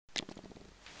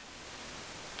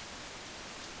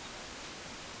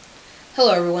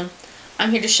Hello everyone,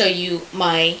 I'm here to show you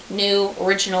my new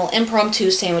original impromptu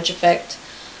sandwich effect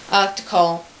I like to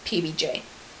call PBJ.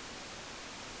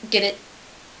 Get it?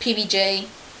 PBJ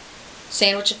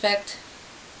sandwich effect?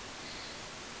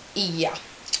 Yeah.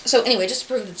 So anyway, just to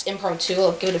prove it's impromptu,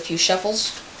 I'll give it a few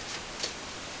shuffles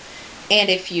and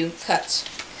a few cuts.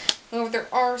 However, there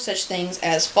are such things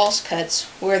as false cuts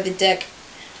where the deck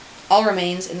all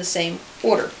remains in the same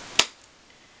order.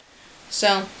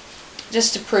 So,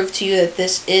 just to prove to you that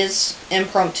this is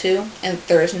impromptu and that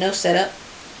there is no setup,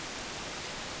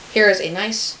 here is a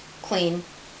nice, clean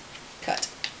cut.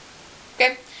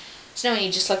 Okay? So now you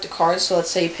just select a card, so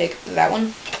let's say you pick that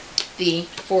one, the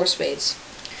 4 of spades.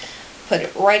 Put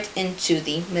it right into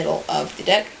the middle of the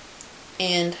deck,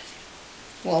 and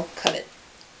we'll cut it.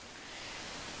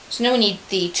 So now we need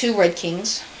the 2 red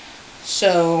kings.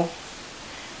 So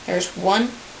there's 1,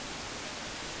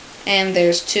 and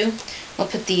there's 2. We'll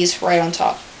put these right on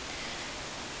top.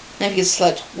 Now if you can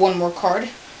select one more card,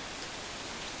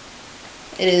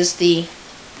 it is the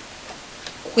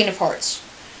Queen of Hearts.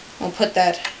 We'll put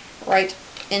that right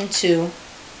into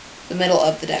the middle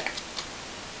of the deck.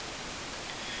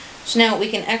 So now we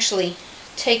can actually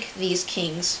take these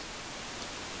kings,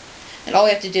 and all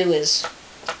we have to do is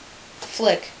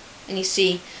flick, and you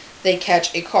see they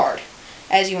catch a card.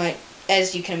 As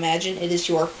you can imagine, it is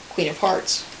your Queen of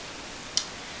Hearts.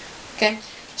 Okay,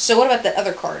 so what about that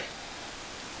other card?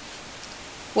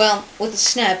 Well, with a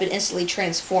snap, it instantly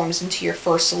transforms into your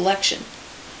first selection.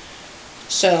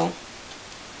 So,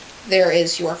 there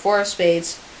is your 4 of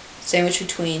spades, sandwiched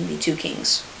between the 2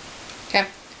 kings. Okay?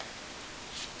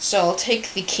 So, I'll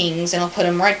take the kings and I'll put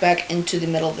them right back into the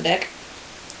middle of the deck,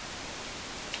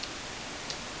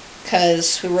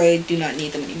 because we really do not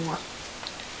need them anymore.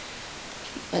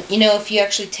 But, you know, if you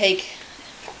actually take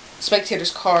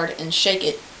spectator's card and shake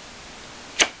it,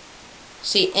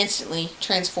 see, it instantly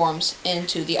transforms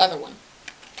into the other one.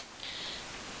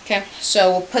 Okay,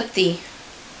 so we'll put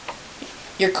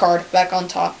your card back on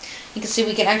top. You can see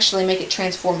we can actually make it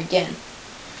transform again.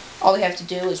 All we have to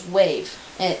do is wave,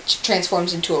 and it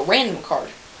transforms into a random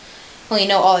card. Well, you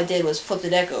know, all I did was flip the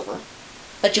deck over.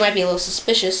 But you might be a little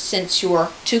suspicious since your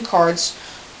 2 cards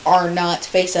are not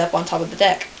face up on top of the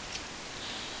deck.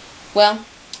 Well,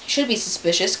 you should be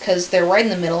suspicious because they're right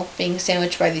in the middle, being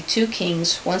sandwiched by the 2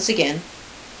 kings once again.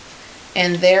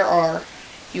 And there are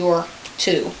your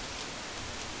 2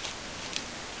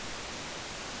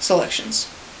 selections.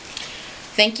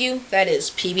 Thank you. That is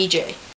PBJ.